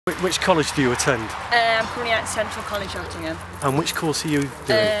Which college do you attend? I'm currently at Central College Nottingham. And which course are you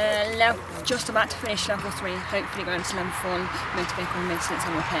doing? Just about to finish level 3, hopefully going to level 4, motor vehicle maintenance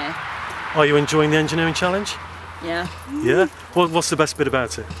and repair. Are you enjoying the engineering challenge? Yeah. Yeah? What's the best bit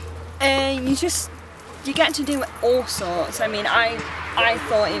about it? You get to do all sorts. I mean, I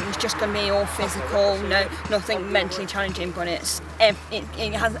thought it was just going to be all physical, nothing mentally challenging, but it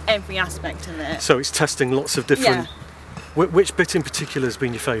has every aspect of it. So it's testing lots of different... Yeah. Which bit in particular has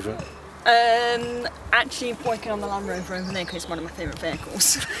been your favourite? Actually working on the Land Rover over there, because it's one of my favourite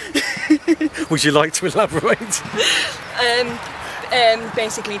vehicles. Would you like to elaborate?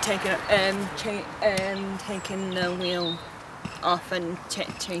 Basically taking the wheel off and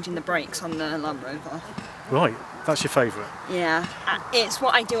changing the brakes on the Land Rover. Right, that's your favourite? Yeah, it's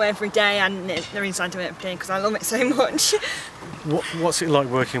what I do every day, and the reason I do it every day because I love it so much. What's it like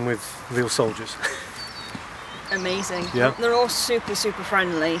working with real soldiers? Amazing. Yeah. They're all super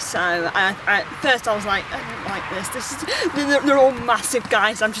friendly. So at first I was like, I don't like this. They're all massive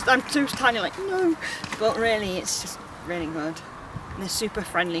guys. I'm too tiny. Like no, but really it's just really good. And they're super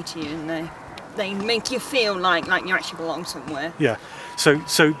friendly to you, and they make you feel like you actually belong somewhere. Yeah. So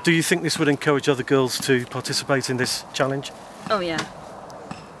do you think this would encourage other girls to participate in this challenge? Oh yeah.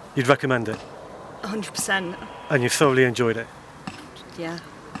 You'd recommend it? 100%. And you've thoroughly enjoyed it? Yeah.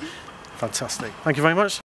 Fantastic. Thank you very much.